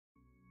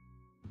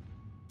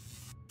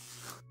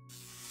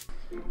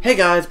Hey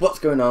guys, what's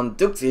going on?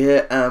 Dukesy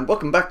here, and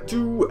welcome back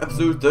to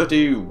episode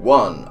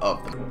 31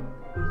 of the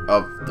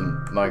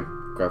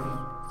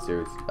Minecraft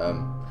series.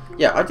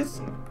 Yeah, I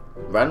just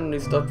randomly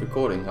stopped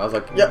recording. I was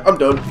like, yeah, I'm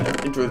done.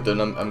 Intro's done.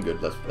 I'm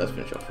good. Let's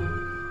finish off.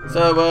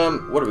 So,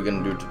 what are we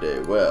gonna do today?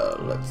 Well,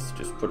 let's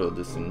just put all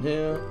this in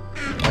here,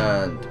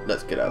 and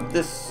let's get out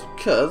this,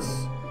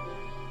 cause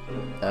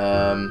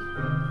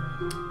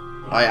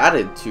I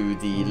added to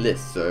the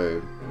list.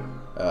 So.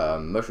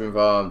 Mushroom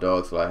farm,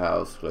 dogs,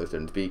 lighthouse,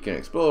 glowstone beacon,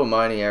 explore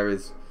mining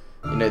areas.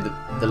 You know,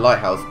 the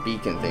lighthouse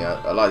beacon thing.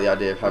 I like the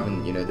idea of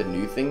having, you know, the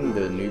new beacon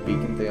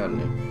thing. I don't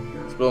know.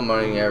 Explore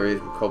mining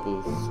areas with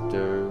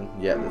cobblestone.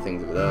 Yeah, the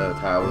things over there,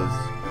 towers,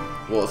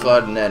 water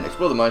slide, and then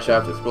explore the mine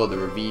shaft. Explore the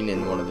ravine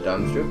in one of the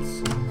diamond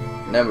strips.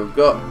 And then we've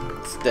got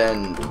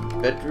extend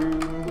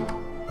bedroom,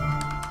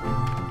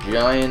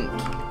 giant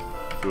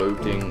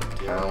floating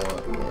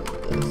tower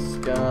in the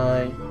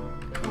sky.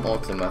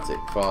 Automatic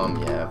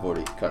farm, yeah, I've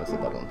already kind of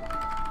said that one.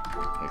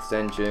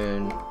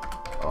 Extension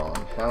on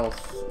house,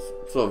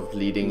 sort of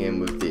leading in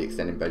with the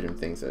extended bedroom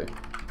thing. So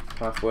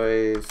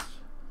pathways,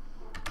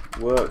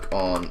 work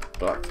on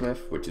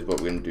blacksmith, which is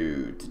what we're going to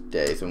do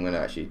today. So I'm going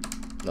to actually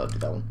not do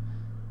that one.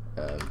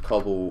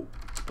 Cobble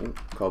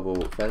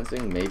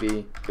fencing,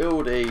 maybe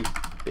build a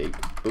big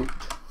boat.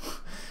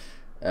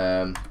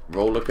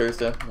 Roller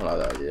coaster, I like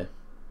that idea.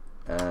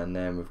 And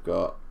then we've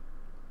got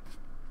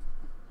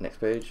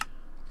next page.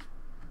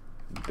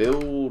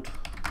 Build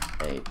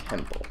a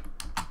temple.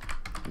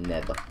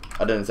 Nether. I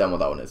don't understand what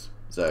that one is.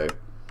 So,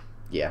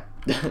 yeah.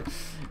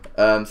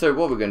 So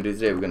what we're going to do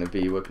today, we're going to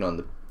be working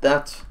on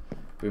that.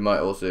 We might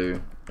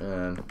also,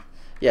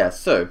 yeah.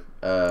 So,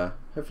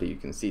 hopefully you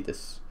can see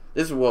this.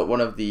 This is what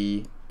one of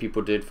the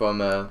people did from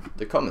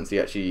the comments. He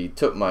actually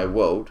took my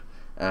world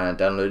and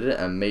downloaded it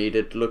and made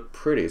it look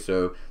pretty.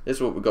 So this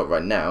is what we got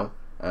right now,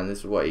 and this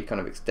is what he kind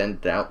of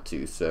extended out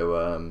to.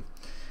 So,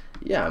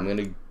 yeah, I'm going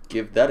to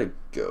give that a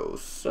go.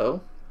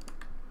 So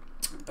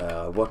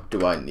what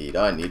do I need?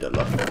 I need a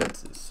lot of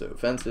fences. So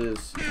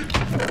fences,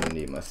 I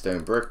need my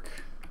stone brick,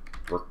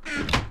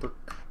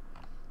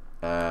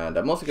 and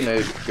I'm also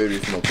gonna go do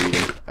some more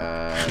breeding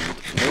and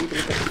maybe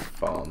look at the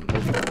farm.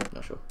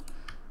 Not sure.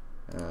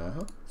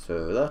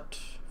 So that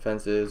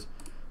fences.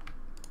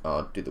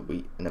 I'll do the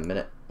wheat in a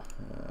minute.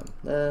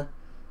 There,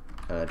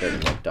 and I don't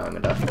need my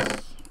diamond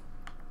apples.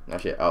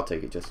 Actually, I'll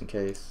take it just in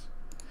case.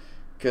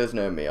 Because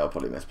knowing me, I'll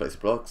probably misplace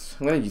blocks.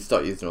 I'm going to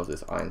start using all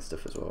this iron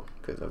stuff as well,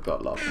 because I've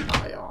got a lot of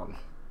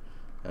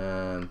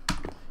iron.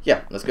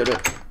 Yeah, let's go do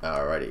it.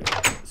 Alrighty.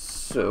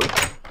 So,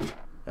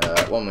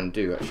 what I'm going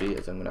to do actually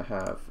is I'm going to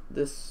have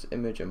this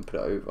image and put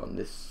it over on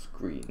this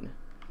screen.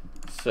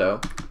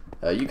 So,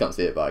 you can't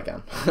see it, but I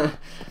can.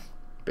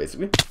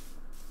 Basically.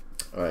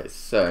 Alright,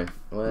 so,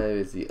 where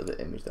is the other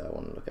image that I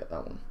want to look at?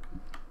 That one.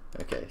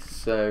 Okay,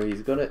 so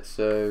he's got it.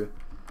 So,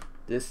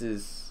 this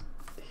is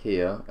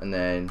here, and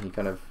then he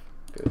kind of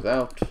goes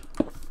out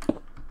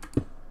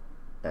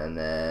and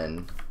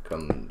then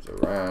comes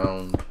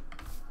around.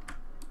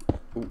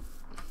 Ooh.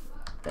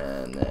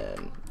 And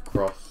then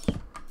across.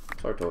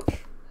 Sorry,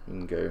 torch. You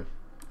can go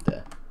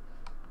there,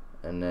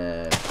 and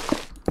then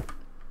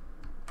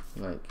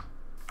like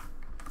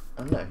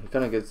I don't know. He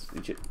kind of goes,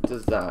 he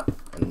does that,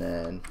 and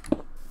then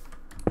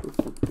boop,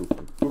 boop, boop,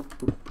 boop, boop,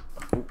 boop.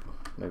 Ooh,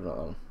 maybe not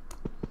that one,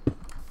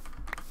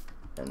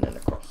 and then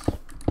across.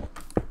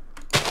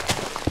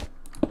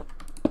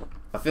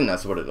 I think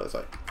that's what it looks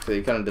like. So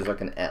he kind of does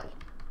like an L,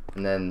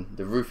 and then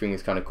the roofing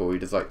is kind of cool. He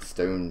does like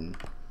stone,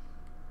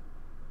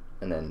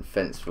 and then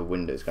fence for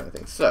windows kind of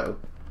thing. So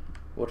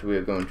what we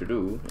are going to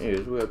do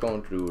is we are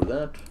going to do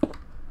that,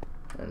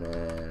 and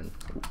then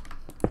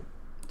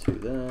to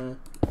there.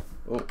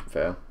 Oh,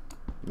 fail.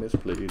 Miss,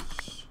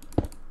 please.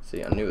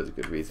 See, I knew it was a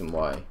good reason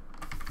why.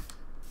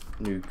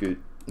 New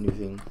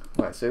thing.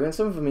 Right. So in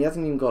some of them he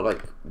hasn't even got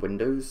like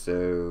windows.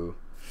 So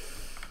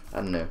I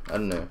don't know.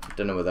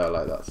 Don't know whether I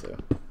like that. So.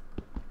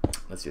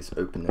 Let's just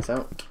open this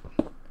out.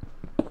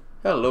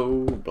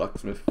 Hello,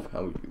 blacksmith. How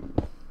are you?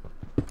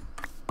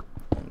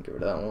 And get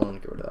rid of that one.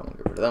 Get rid of that one.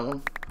 Get rid of that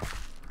one.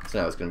 So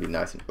now it's going to be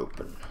nice and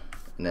open.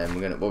 And then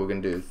what we're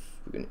going to do is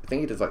I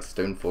think he does like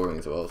stone flooring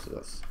as well.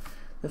 So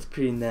that's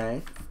pretty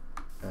nice.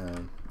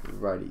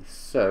 Righty.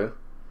 So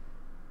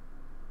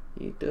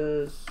he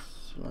does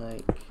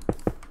like.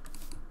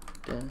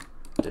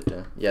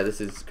 Yeah,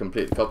 this is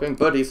completely copying,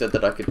 but he said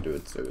that I could do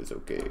it, so it's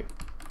okay.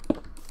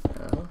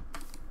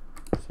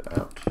 So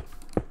out.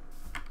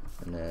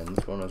 And then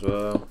this one as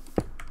well,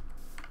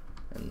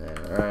 and then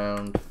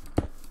around,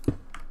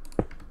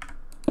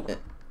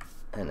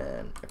 and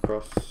then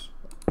across,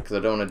 because I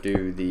don't want to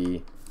do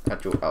the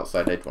actual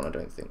outside edge one. I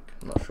don't think.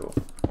 I'm not sure.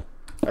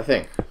 I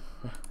think.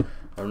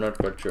 I'm not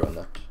quite sure on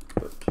that,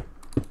 but.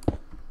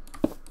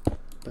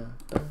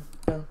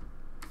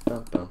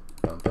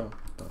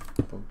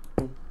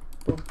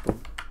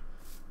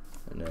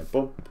 And then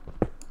boom.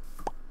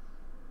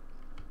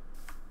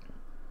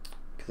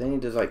 Because then he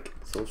does like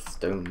sort of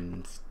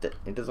stone.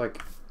 He does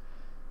like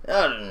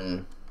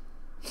I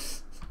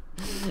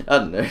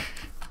don't know.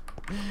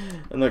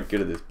 I'm not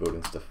good at this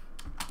building stuff.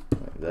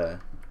 Like there.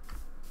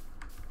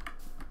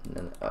 And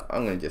then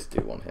I'm going to just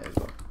do one here as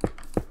well.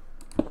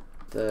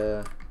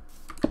 There.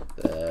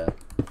 There.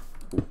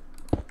 Ooh.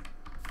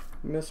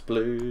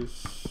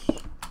 Misplace.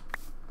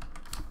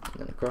 And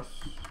then across.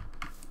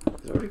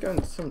 It's already going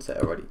to sunset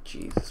already.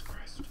 Jesus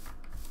Christ.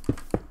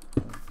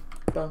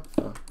 Bum,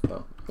 bum,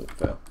 bum. Oh,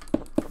 fail.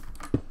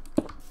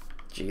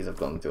 Jeez, I've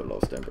gone into a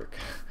lot of stone brick.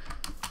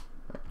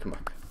 Right, come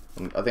back. I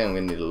think I'm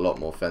going to need a lot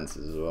more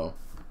fences as well.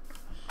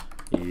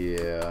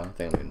 Yeah, I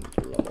think I'm going to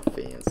need a lot more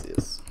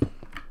fences.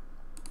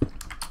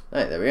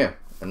 Alright, there we go.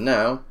 And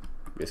now,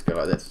 we just go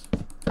like this.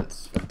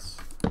 Fence, fence.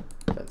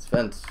 Fence,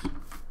 fence.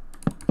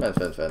 Fence,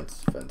 fence,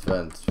 fence. Fence,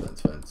 fence.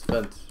 Fence, fence,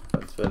 fence.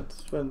 Fence,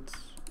 fence, fence.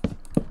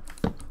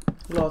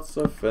 Lots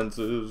of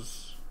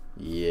fences.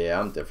 Yeah,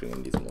 I'm definitely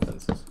going to need some more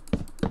fences.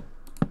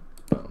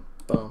 Bum,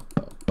 bum,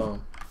 bum,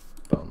 bum.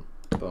 Bum,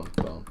 bum,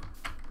 bum.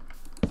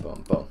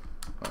 Bum, bum.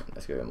 Alright,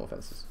 let's go get more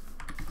fences.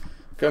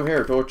 Come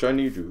here, torch, I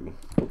need you.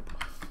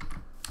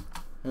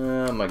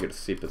 I might go to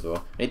sleep as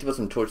well. I need to put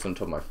some torches on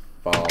top of my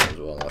farm as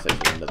well. That's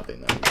actually another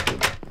thing that I need to do.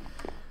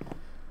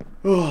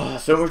 Oh,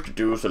 so much to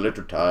do, so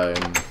little time.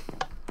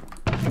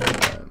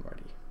 I'm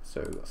ready.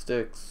 So we've got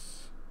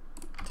sticks.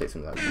 Take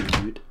some of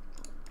that wood.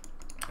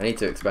 I need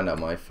to expand out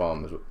my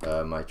farm,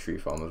 my tree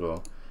farm as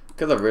well,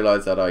 because I've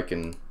realised that I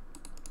can,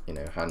 you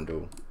know,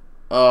 handle.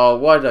 Oh,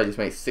 why did I just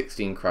make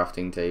 16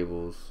 crafting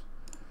tables?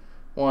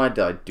 Why did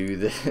I do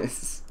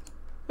this?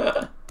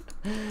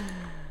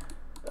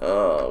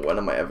 Oh, when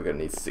am I ever going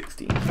to need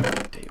 16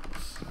 crafting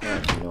tables? I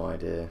have no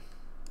idea.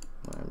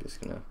 I'm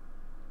just gonna.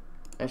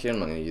 Actually, I'm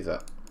not gonna use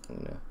that. I'm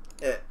gonna.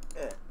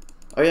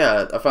 Oh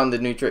yeah, I found the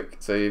new trick.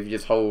 So if you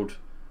just hold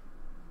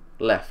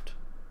left,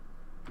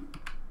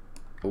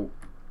 oh,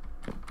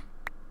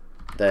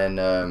 then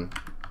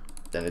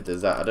it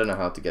does that. I don't know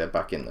how to get it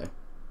back in though.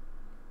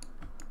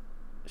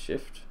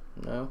 Shift?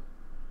 No.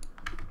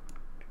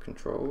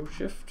 Control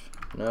shift?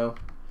 No.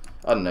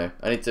 I don't know.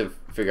 I need to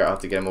figure out how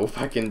to get them all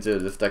back into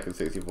the stack of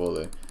 64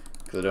 though,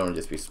 because I don't want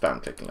to just be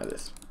spam clicking like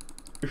this.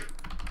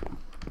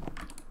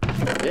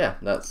 Yeah,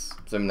 that's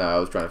something that I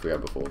was trying to figure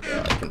out before, but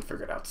I couldn't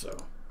figure it out. So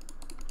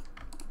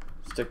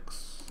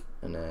sticks,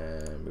 and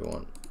then we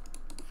want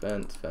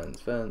fence, fence,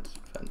 fence,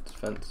 fence,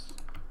 fence,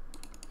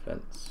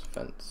 fence,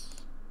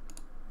 fence,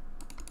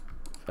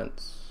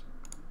 fence,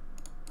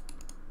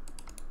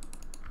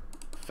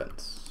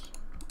 fence,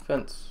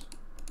 fence,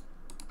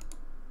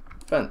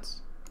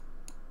 fence.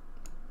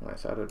 Right,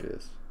 so how do I do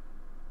this?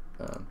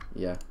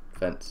 Yeah,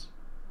 fence,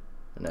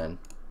 and then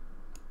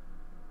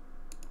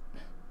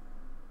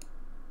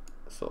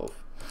sort of.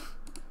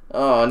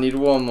 Oh, I need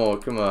one more.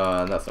 Come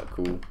on, that's not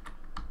cool.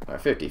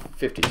 Alright, 50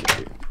 should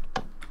do.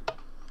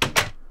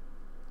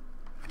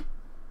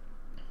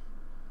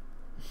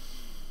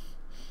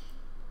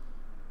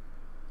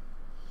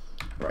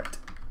 Right.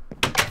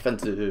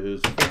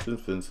 Fences,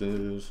 fences,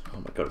 fences. Oh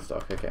my god, it's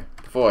dark. Okay.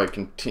 Before I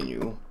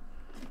continue,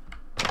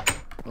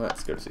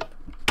 let's go to sleep.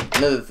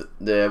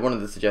 One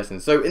of the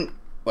suggestions. So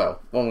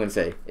what I'm going to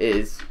say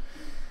is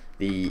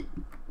the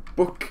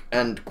book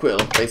and quill.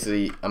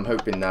 Basically, I'm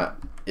hoping that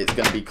it's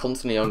going to be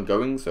constantly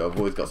ongoing, so I've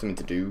always got something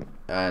to do.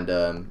 And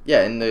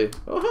yeah, in the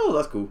oh,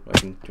 that's cool. I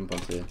can jump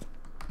onto here.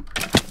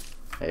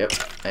 Hey up,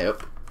 hey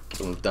up.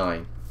 Someone's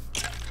dying.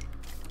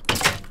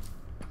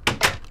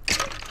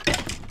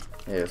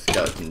 Hey, a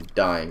skeleton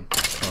dying.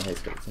 Oh, hey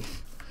skeleton.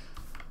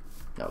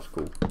 That was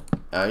cool.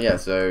 Yeah,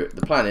 so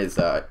the plan is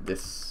that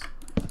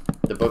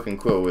the book and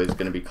quill is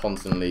going to be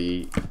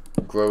constantly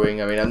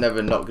growing. I mean, I'm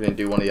never not going to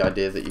do one of the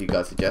ideas that you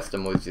guys suggest.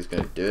 I'm always just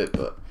going to do it,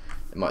 but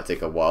it might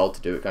take a while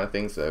to do it, kind of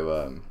thing.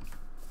 So,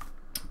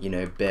 you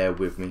know, bear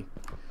with me.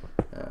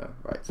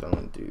 Right, so I'm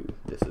going to do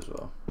this as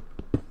well.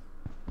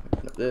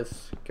 Open up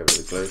this, get rid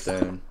of the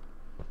glowstone.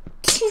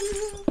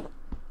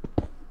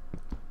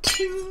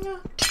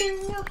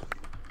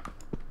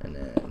 And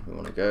then we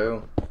want to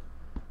go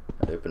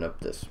and open up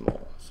this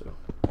small. So,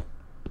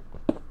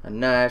 a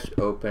nice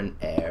open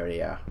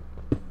area.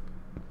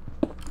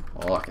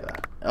 Oh, look at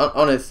that.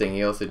 On his thing,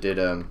 he also did,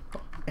 I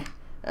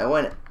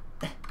want it.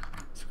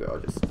 Screw it, I'll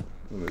just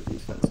remove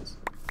these fences.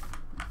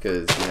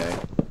 Because, you know,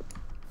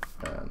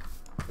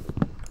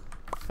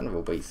 kind of a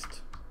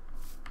waste.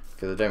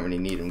 Because I don't really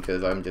need them,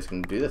 because I'm just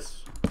going to do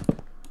this.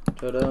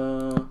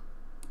 Ta-da!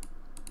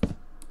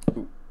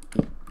 Ooh,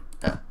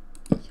 there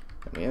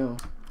we go.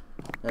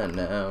 And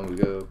now we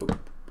go, boop,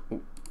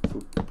 boop,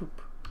 boop, boop.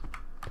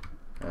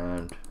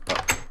 And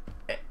up.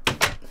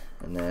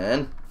 And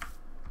then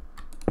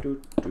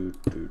do.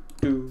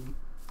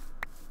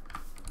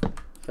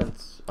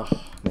 Fence.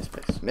 Oh,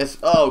 misplaced.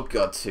 Oh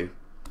god, two.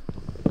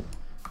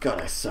 God,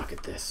 I suck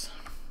at this.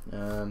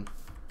 Does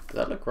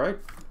that look right?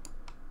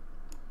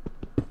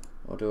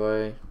 Or do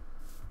I?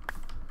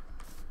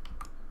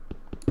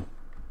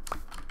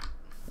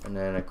 And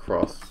then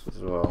across as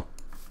well.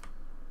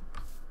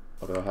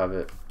 Or do I have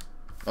it?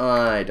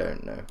 I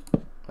don't know.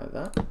 Like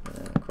that. And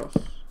then across.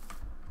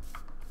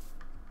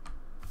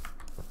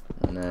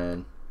 And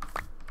then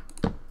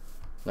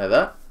like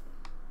that.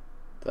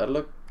 Does that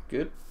look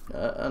good?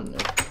 I don't know.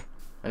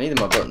 I needed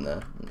my button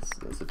there.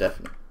 That's a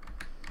definite.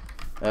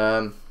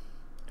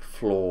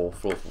 Floor.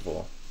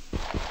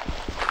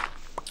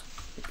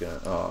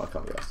 Oh, I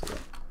can't be asked to do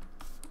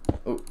that.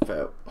 Oh,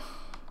 fail.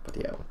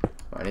 Bloody hell.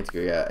 Right, I need to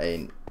go get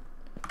a...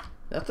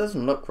 That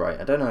doesn't look right.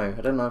 I don't know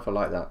if I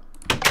like that.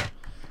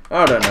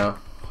 I don't know.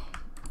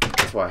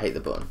 That's why I hate the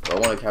button. But I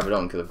want to have it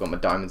on because I've got my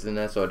diamonds in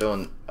there, so I don't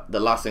want... The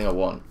last thing I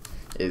want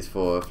is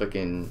for a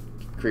flicking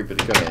creeper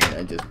to come in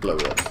and just blow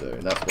up. So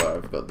that's why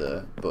I've got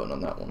the button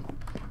on that one.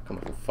 Come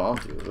up with farm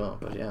too as well,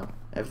 but yeah.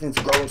 Everything's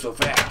growing so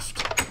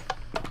fast.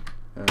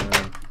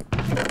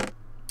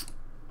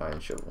 Iron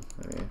shovel.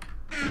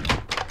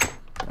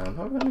 Have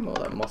I got any more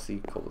of that mossy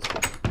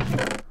cobblestone?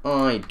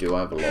 I do. I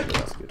have a lot of it.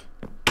 That's good.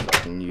 So I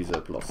can use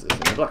up lots of this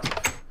in the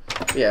blacksmith.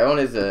 But yeah, on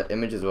his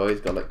image as well,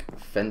 he's got like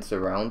fence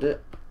around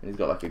it, and he's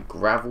got like a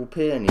gravel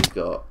pit, and he's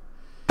got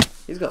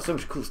so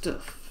much cool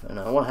stuff, and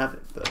I want to have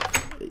it, but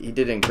he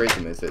did increase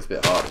him, so it's a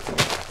bit harder for me.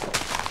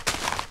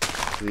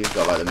 Because he's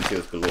got like the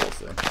materials galore.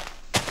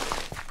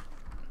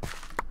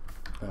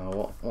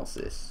 So, what's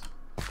this?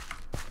 I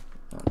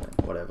don't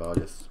know. Whatever. I'll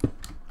just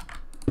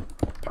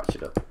patch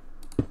it up.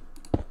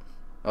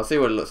 I'll see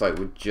what it looks like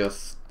with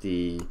just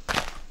the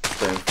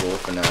stone floor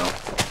for now,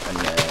 and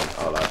then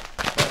I'll add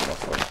moss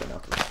cobblestone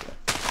afterwards.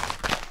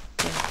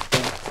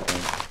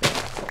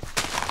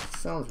 It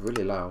sounds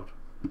really loud.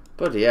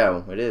 Bloody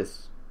hell, it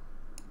is.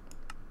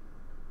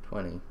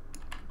 20.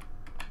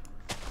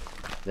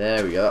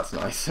 There we go, that's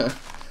nice.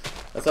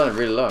 That sounded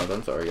really loud.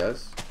 I'm sorry,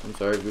 guys. I'm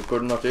sorry, we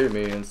could not hear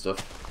me and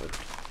stuff, but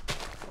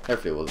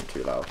hopefully it wasn't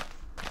too loud.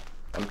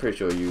 I'm pretty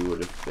sure you would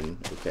have been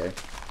okay.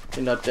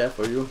 You're not deaf,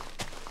 are you?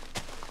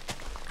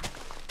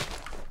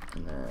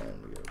 And then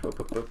we go.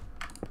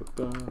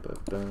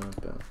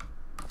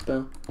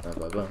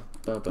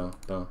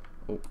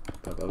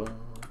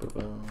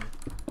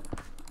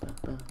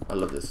 I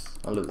love this.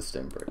 I love the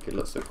stone brick. It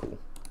looks so cool.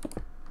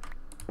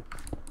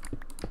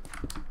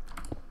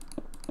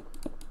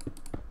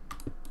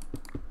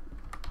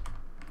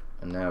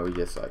 And now we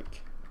just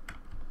like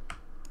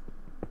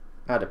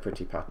add a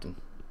pretty pattern.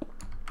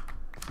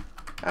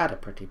 Add a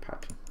pretty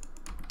pattern.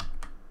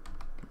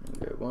 And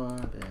go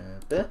one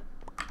there.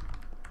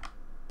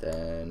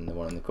 Then the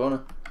one in the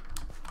corner.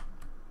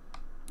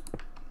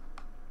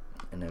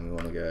 And then we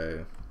want to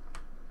go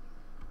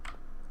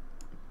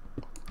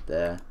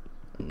there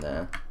and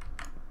there.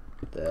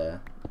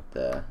 There.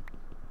 There.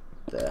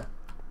 There.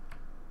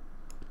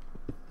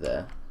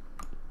 There.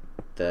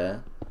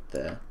 There.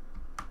 There.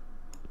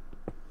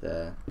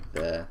 There.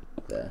 There.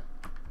 There.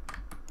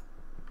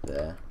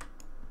 There.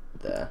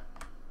 There.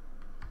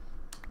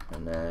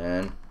 And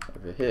then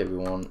over here we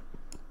want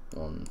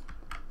one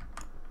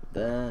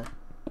there,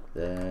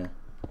 there,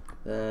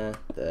 there,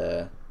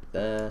 there,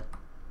 there,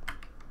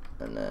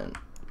 and then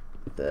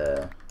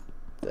there,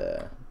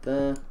 there,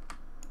 there,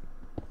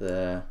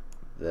 there,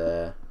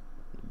 there,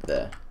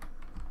 there.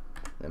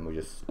 Then we'll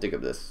just dig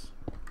up this,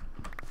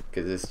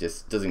 because this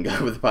just doesn't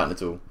go with the pattern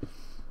at all.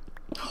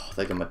 Oh,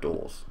 they got my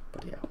doors.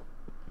 But yeah,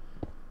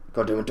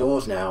 gotta do my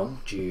doors now.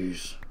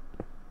 Jeez.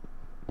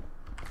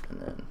 And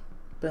then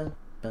bam,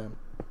 bam,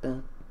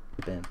 bam,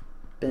 bam,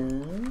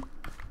 bam.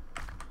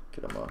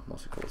 Get on my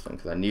mossy cobblestone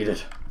because I need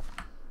it.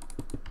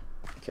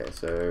 Okay,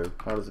 so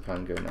how does the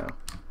pan go now?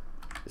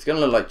 It's gonna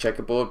look like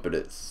checkerboard, but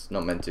it's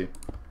not meant to.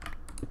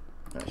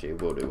 Actually,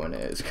 it will do when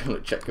it is gonna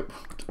look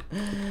checkerboard.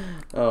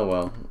 Oh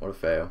well, what a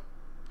fail.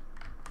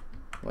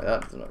 Wait,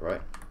 that doesn't look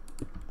right.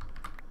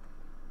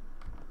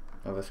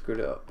 Have I screwed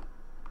it up?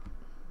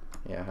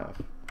 Yeah, I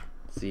have.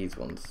 It's these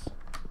ones,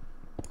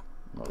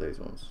 not those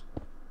ones.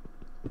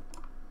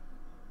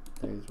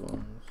 Those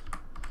ones.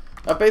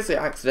 I basically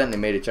accidentally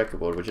made a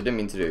checkerboard, which I didn't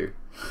mean to do.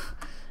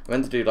 I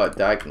meant to do like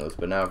diagonals,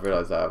 but now I've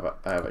realised that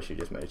I have actually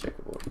just made a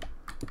checkerboard.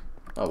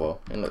 Oh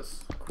well, it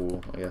looks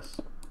cool, I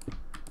guess.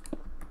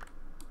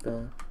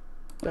 Da,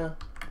 da.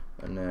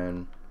 And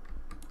then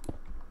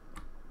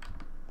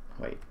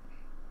wait,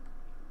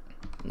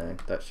 no,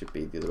 that should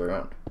be the other way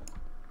around.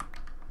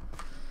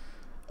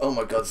 Oh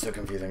my god, so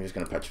confusing. I'm just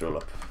gonna patch it all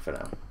up for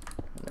now.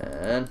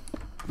 And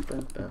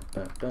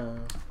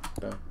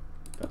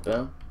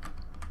then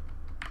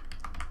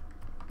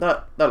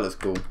that looks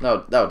cool.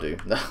 That'll do.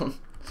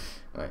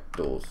 Right,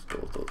 doors.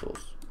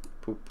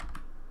 Poop.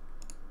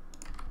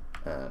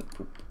 And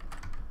poop.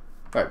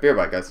 Right, be right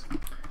back, guys.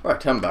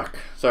 Right, I'm back.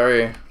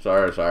 Sorry.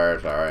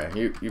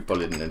 You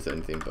probably didn't notice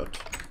anything, but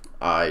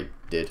I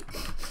did.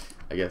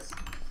 I guess.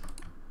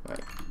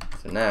 Right.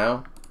 So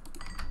now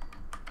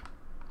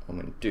what I'm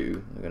gonna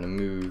do, I'm gonna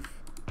move.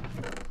 I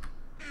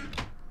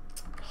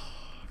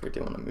really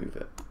didn't want to move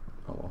it.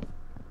 Oh well.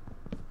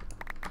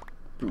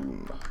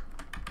 Boom.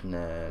 And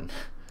then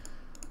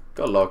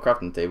got a lot of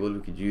crafting tables.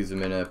 We could use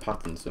them in a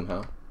pattern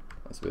somehow,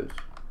 I suppose.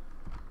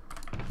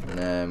 And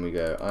then we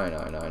go iron,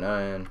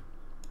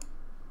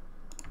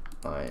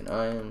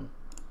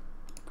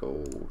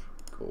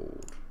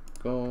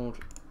 gold,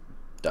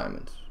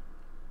 diamonds.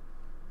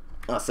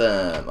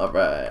 Awesome.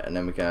 Alright, and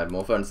then we can add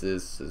more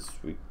furnaces as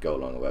we go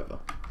along or whatever.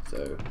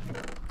 So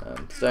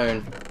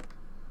stone.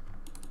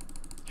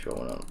 Sure,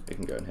 why not? We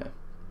can go in here.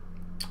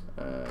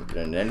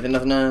 Don't need anything,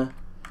 nothing there.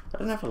 I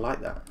don't ever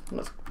like that.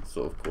 That's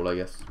sort of cool, I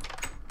guess.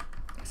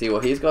 See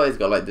what he's got? He's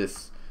got like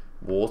this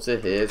water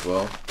here as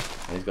well.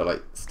 And he's got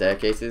like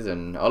staircases,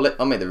 and I'll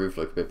make the roof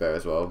look a bit better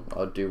as well.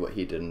 I'll do what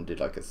he did and did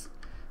like a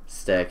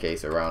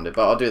staircase around it,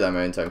 but I'll do that in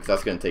my own time because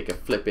that's going to take a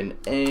flipping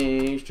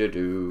age to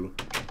do.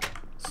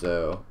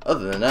 So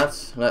other than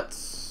that,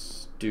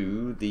 let's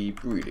do the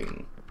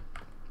breeding,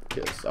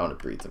 because I want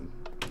to breed some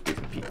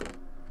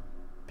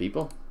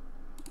people.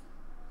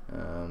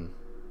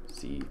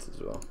 Seeds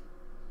as well.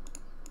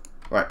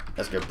 Right,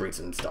 let's go breed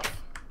some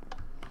stuff.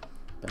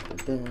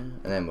 And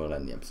then we'll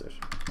end the episode.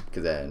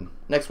 Because then,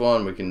 next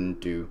one, we can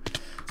do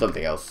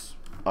something else.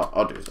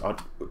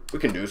 We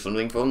can do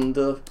something from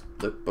the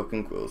book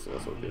and quill, so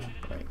that's all good.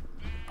 Right,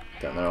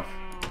 turn that off.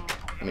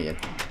 Let me in.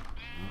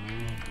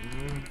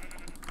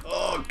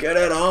 Oh, get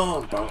it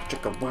on! Wow,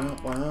 chicka, wow,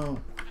 wow.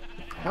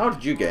 How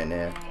did you get in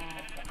there?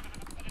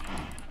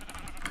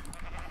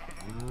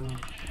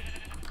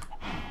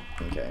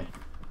 Okay.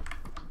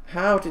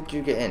 How did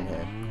you get in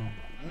here?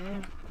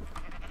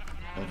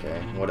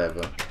 Okay,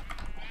 whatever.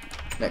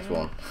 Next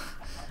one.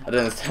 I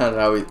don't understand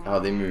how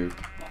they move.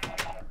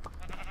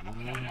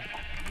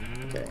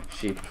 Okay,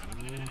 sheep.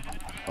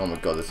 Oh my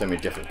god, there's so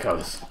many different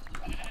colours.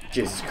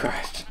 Jesus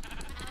Christ.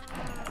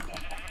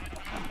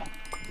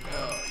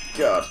 Oh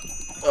god.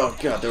 Oh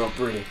god, they're all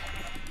breeding.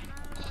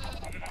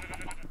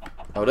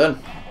 Hold on.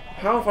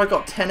 How have I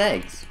got 10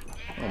 eggs?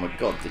 Oh my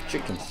god, the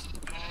chickens.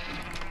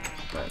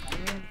 Right.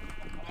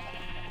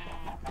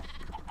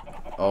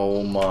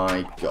 Oh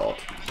my god.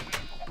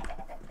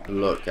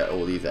 Look at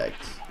all these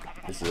eggs.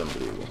 This is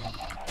unbelievable.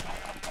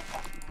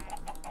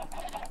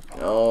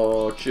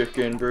 Oh,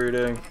 chicken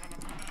breeding.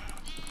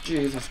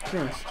 Jesus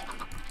Christ.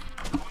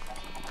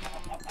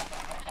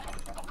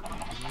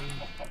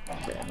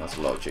 Okay, that's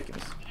a lot of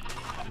chickens.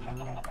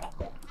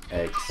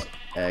 Eggs,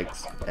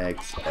 eggs,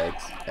 eggs,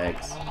 eggs,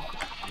 eggs.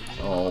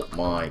 Oh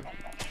my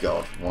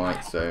god, why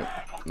so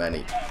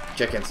many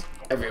chickens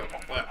everywhere?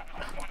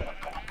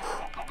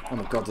 Oh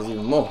my god, there's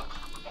even more.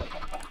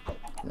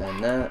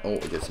 And then, oh,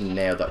 we just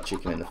nailed that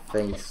chicken in the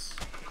face.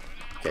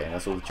 Okay,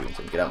 that's all the chickens.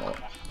 Get out more.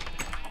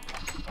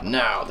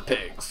 Now the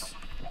pigs.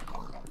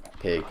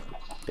 Pig.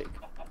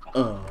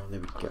 Oh, there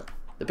we go.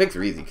 The pigs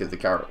are easy because the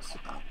carrots.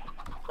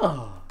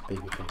 Oh,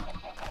 baby pig.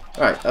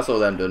 Alright, that's all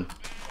them done.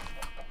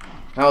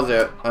 How's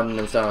it? I don't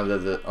understand.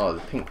 There's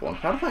the pink one.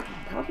 How did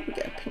we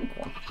get a pink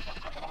one?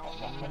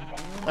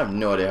 I have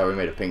no idea how we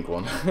made a pink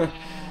one. But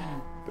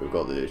we've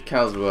got the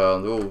cows as well.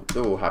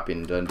 They're all happy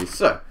and dandy.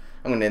 So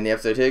I'm gonna end the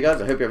episode here,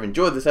 guys. I hope you have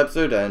enjoyed this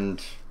episode,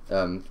 and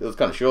it was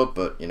kind of short,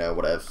 but you know,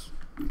 whatever.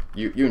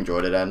 You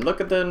enjoyed it, and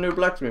look at the new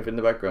blacksmith in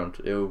the background.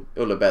 It'll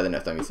look better the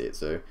next time you see it.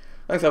 So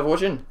thanks a lot for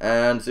watching,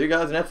 and see you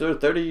guys in episode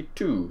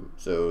 32.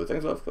 So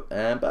thanks a lot,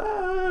 and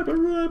bye.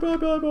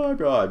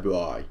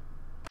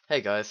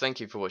 Hey guys, thank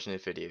you for watching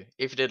this video.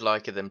 If you did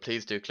like it, then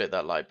please do click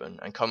that like button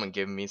and comment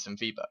giving me some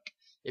feedback.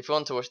 If you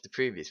want to watch the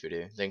previous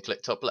video, then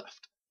click top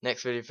left.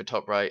 Next video for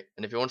top right,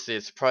 and if you want to see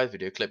a surprise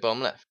video, click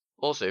bottom left.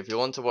 Also, if you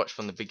want to watch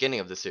from the beginning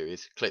of the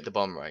series, click the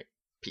bottom right.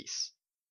 Peace.